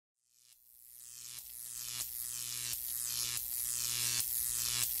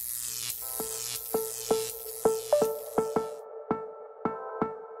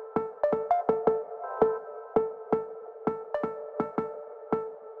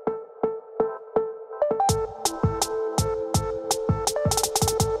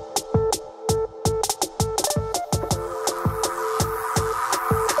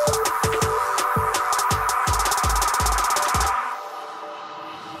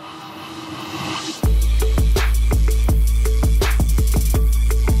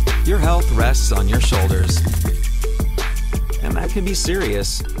health rests on your shoulders. And that can be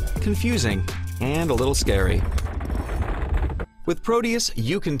serious, confusing, and a little scary. With Proteus,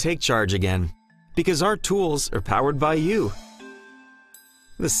 you can take charge again, because our tools are powered by you.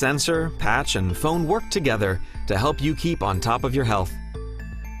 The sensor, patch, and phone work together to help you keep on top of your health.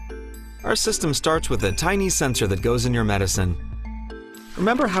 Our system starts with a tiny sensor that goes in your medicine.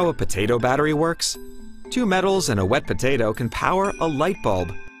 Remember how a potato battery works? 2 metals and a wet potato can power a light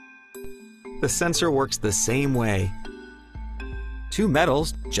bulb. The sensor works the same way. 2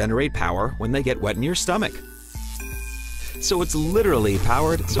 metals generate power when they get wet in your stomach. So it's literally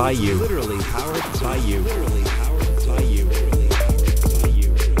powered by you.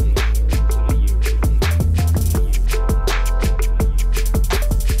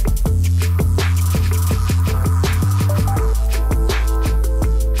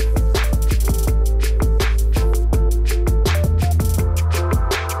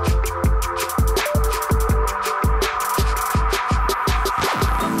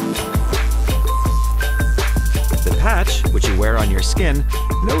 Which you wear on your skin,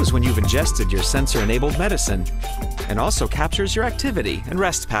 knows when you've ingested your sensor-enabled medicine, and also captures your activity and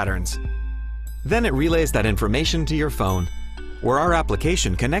rest patterns. Then it relays that information to your phone, where our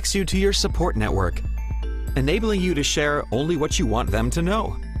application connects you to your support network, enabling you to share only what you want them to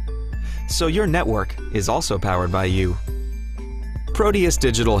know. So your network is also powered by you. Proteus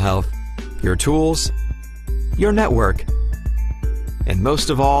Digital Health, your tools, your network, and most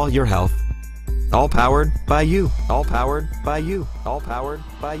of all, your health. All powered by you. All powered by you. All powered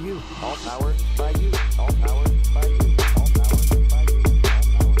by you. All powered by you. All powered by you. All powered by you.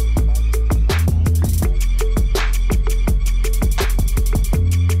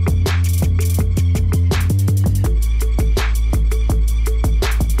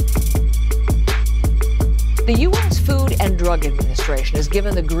 The U.S. Food and Drug Administration has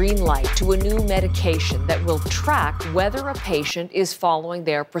given the green light to a new medication that will track whether a patient is following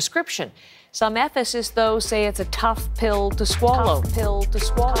their prescription. Some ethicists, though, say it's a tough pill to swallow.